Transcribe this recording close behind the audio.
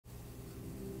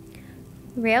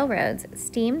Railroads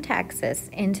steamed Texas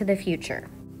into the future.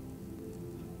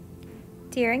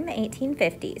 During the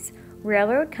 1850s,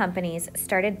 railroad companies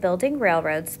started building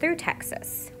railroads through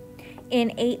Texas. In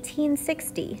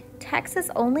 1860, Texas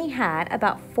only had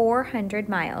about 400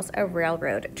 miles of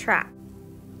railroad track.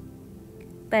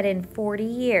 But in 40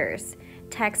 years,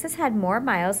 Texas had more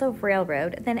miles of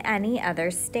railroad than any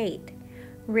other state.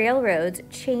 Railroads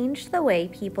changed the way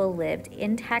people lived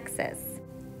in Texas.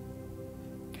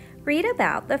 Read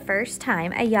about the first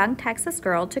time a young Texas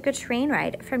girl took a train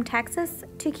ride from Texas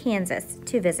to Kansas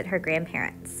to visit her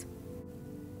grandparents.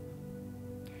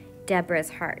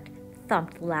 Deborah's heart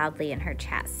thumped loudly in her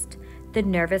chest. The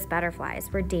nervous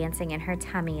butterflies were dancing in her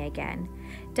tummy again.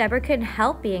 Deborah couldn't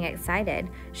help being excited.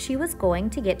 She was going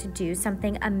to get to do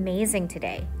something amazing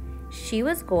today. She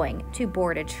was going to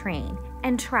board a train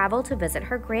and travel to visit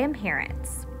her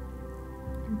grandparents.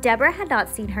 Deborah had not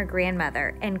seen her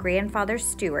grandmother and grandfather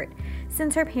Stuart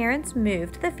since her parents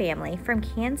moved the family from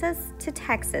Kansas to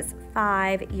Texas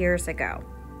 5 years ago.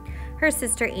 Her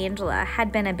sister Angela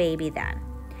had been a baby then.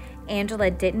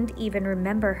 Angela didn't even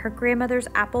remember her grandmother's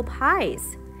apple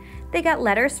pies. They got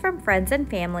letters from friends and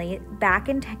family back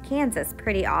in Kansas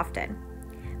pretty often,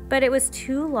 but it was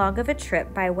too long of a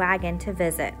trip by wagon to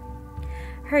visit.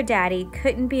 Her daddy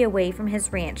couldn't be away from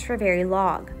his ranch for very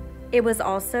long. It was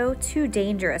also too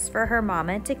dangerous for her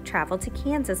mama to travel to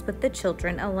Kansas with the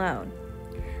children alone.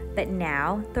 But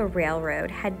now the railroad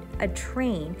had a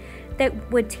train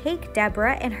that would take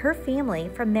Deborah and her family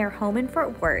from their home in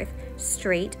Fort Worth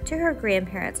straight to her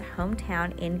grandparents'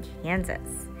 hometown in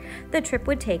Kansas. The trip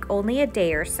would take only a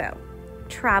day or so.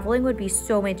 Traveling would be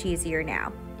so much easier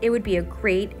now. It would be a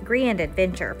grand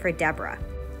adventure for Deborah.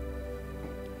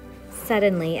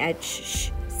 Suddenly, a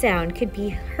shh sound could be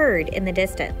heard in the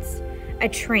distance. A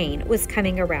train was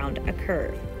coming around a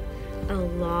curve. A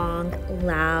long,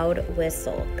 loud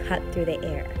whistle cut through the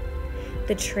air.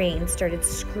 The train started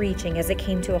screeching as it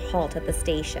came to a halt at the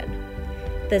station.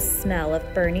 The smell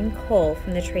of burning coal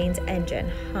from the train's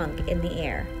engine hung in the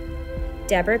air.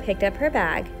 Deborah picked up her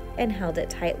bag and held it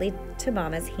tightly to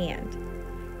Mama's hand.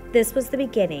 This was the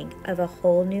beginning of a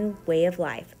whole new way of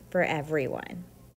life for everyone.